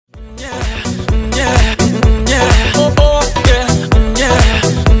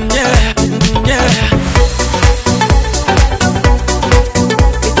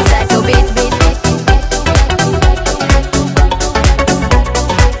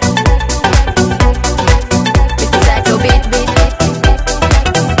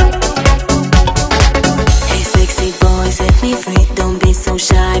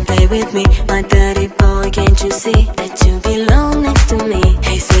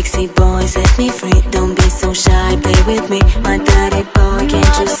sexy boy, set me free. Don't be so shy, play with me. My dirty boy,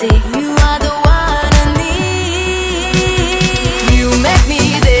 can't you see? You are the one I need. You make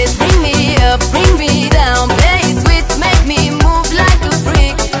me this, bring me up, bring me down. Play it sweet, make me move like a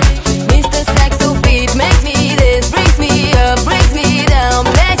freak. Mr. Saxobeat, make me this, brings me up, brings me down.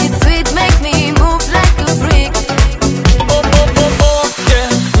 Play it sweet, make me move like a freak. Oh, oh, oh, oh, yeah,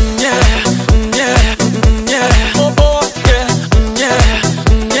 yeah, yeah, yeah. Oh, oh, yeah, yeah,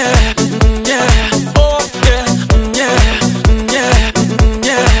 yeah, yeah. Oh, yeah, yeah, yeah,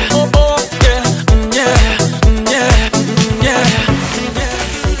 yeah. Oh, oh, yeah, yeah, yeah, yeah.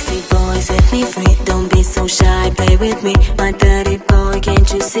 Sexy boy, set me free. Don't be so shy, play with me. My dirty boy, can't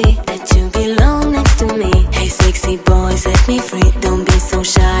you see that you belong next to me? Hey, sexy boy, set me free. Don't be so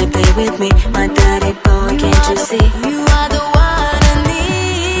shy, play with me. My dirty